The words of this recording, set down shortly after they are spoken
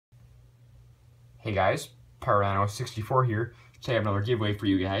Hey guys, Pyrano64 here. Today I have another giveaway for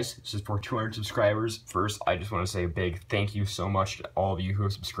you guys. This is for 200 subscribers. First, I just want to say a big thank you so much to all of you who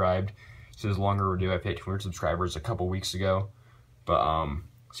have subscribed. This is longer overdue. I hit 200 subscribers a couple weeks ago. But,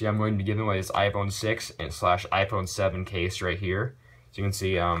 so yeah, I'm going to be giving away this iPhone 6 and / iPhone 7 case right here. As you can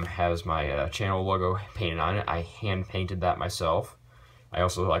see, has my channel logo painted on it. I hand painted that myself. I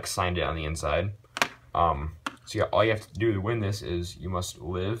also signed it on the inside. So yeah, all you have to do to win this is you must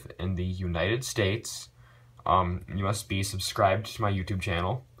live in the United States. You must be subscribed to my YouTube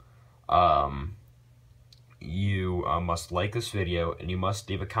channel. You must like this video, and you must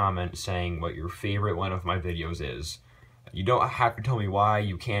leave a comment saying what your favorite one of my videos is. You don't have to tell me why.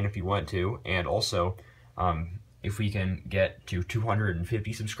 You can if you want to. And also, if we can get to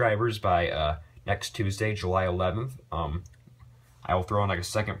 250 subscribers by next Tuesday, July 11th, I will throw in a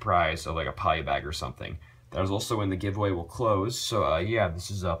second prize of a poly bag or something. That is also when the giveaway will close. So yeah, this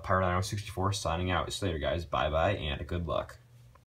is Pyrano64 signing out. See you later, guys. Bye bye and good luck.